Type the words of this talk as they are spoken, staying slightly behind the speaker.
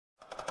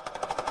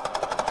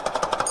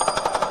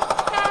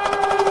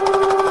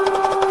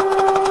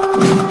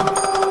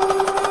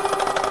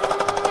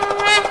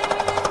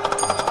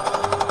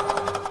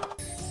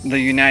The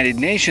United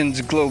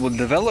Nations Global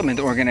Development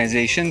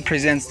Organization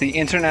presents the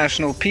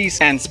International Peace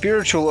and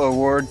Spiritual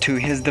Award to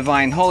His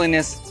Divine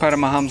Holiness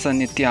Paramahamsa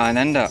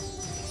Nityananda.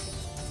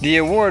 The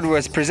award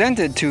was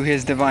presented to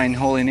His Divine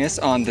Holiness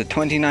on the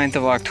 29th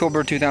of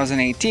October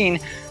 2018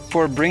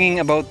 for bringing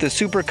about the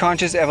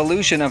superconscious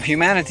evolution of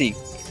humanity.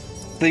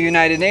 The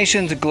United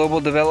Nations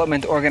Global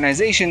Development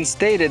Organization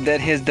stated that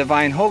His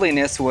Divine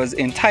Holiness was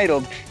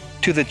entitled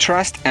to the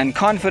trust and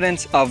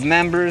confidence of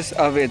members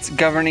of its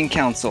governing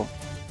council.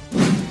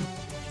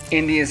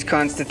 India's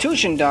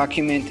constitution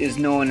document is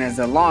known as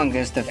the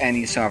longest of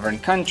any sovereign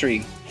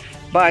country,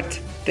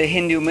 but the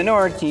Hindu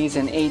minorities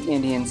in 8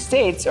 Indian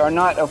states are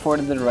not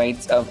afforded the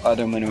rights of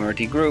other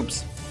minority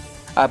groups.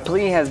 A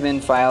plea has been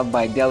filed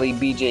by Delhi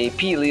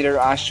BJP leader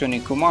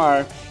Ashwini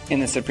Kumar in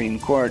the Supreme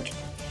Court.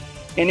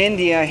 In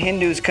India,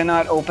 Hindus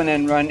cannot open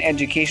and run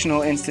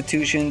educational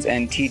institutions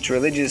and teach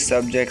religious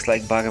subjects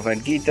like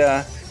Bhagavad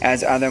Gita,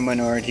 as other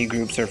minority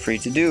groups are free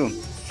to do.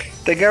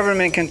 The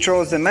government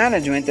controls the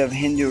management of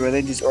Hindu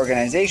religious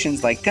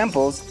organizations like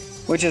temples,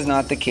 which is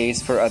not the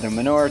case for other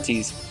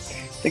minorities.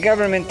 The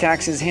government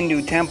taxes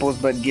Hindu temples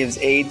but gives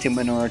aid to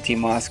minority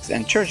mosques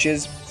and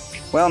churches,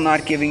 while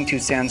not giving to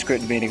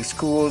Sanskrit Vedic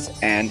schools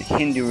and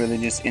Hindu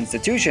religious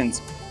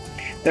institutions.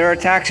 There are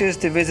taxes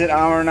to visit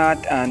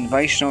Amarnath and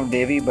Vaishnav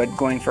Devi, but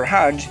going for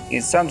Hajj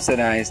is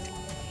subsidized.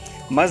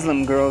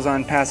 Muslim girls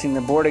on passing the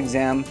board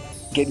exam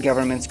get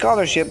government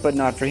scholarship, but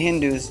not for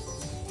Hindus.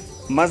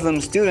 Muslim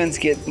students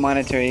get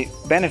monetary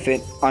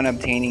benefit on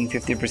obtaining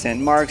 50%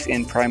 marks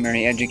in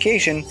primary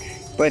education,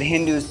 but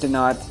Hindus do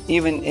not,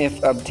 even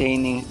if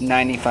obtaining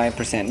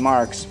 95%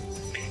 marks.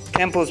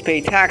 Temples pay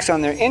tax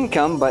on their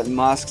income, but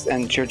mosques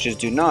and churches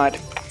do not.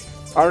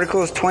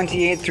 Articles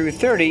 28 through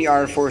 30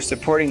 are for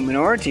supporting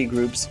minority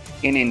groups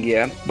in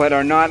India, but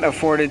are not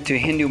afforded to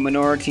Hindu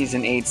minorities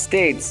in 8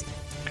 states.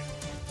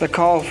 The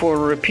call for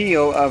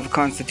repeal of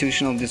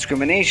constitutional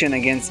discrimination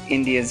against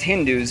India's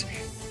Hindus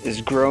is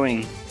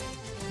growing.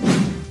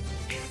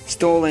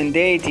 Stolen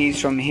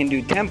deities from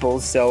Hindu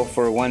temples sell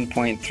for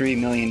 $1.3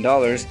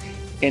 million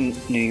in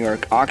New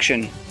York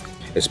auction.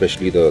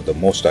 Especially the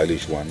most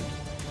stylish one.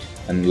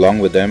 And along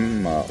with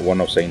them, one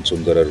of Saint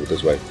Sundara with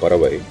his wife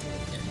Paravai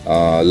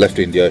left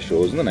India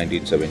shows in the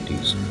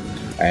 1970s.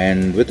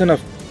 And within a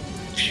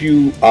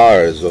few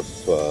hours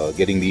of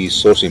getting these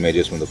source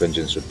images from the French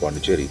Institute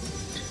Pondicherry,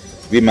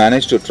 we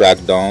managed to track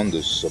down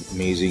this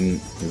amazing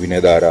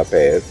Vinayadhara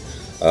pair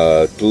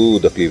to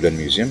the Cleveland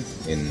Museum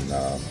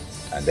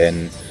and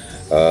then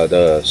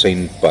the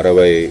Saint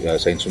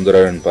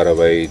Sundara and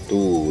Paravai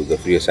to the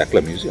Free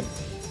Sakla Museum.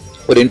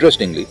 But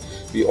interestingly,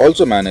 we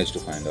also managed to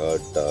find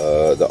out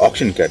the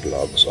auction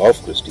catalogs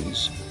of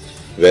Christie's,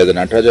 where the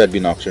Nataraja had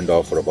been auctioned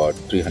off for about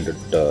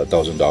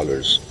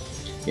 $300,000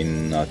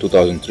 in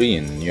 2003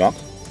 in New York,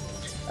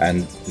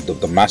 and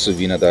the massive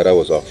Vinayadhara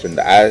was auctioned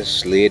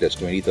as late as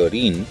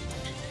 2013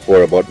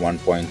 for about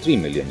 1.3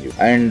 million.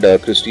 And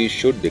Christie's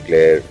should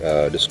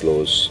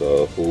disclose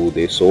who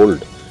they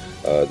sold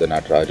the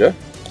Nataraja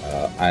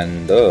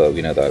and the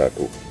Vinayadhara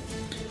to.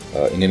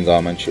 Indian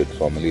government should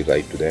formally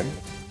write to them.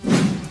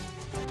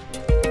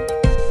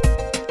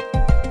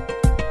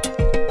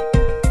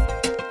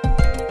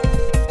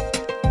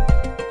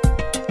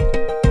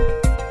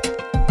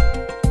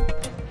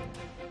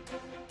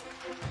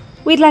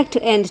 We'd like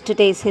to end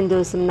today's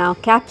Hinduism Now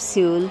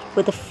capsule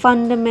with a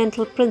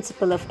fundamental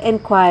principle of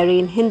inquiry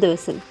in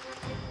Hinduism.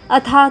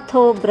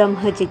 Athatho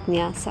Brahma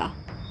Jignasa.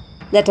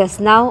 Let us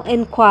now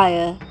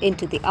inquire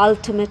into the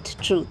ultimate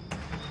truth.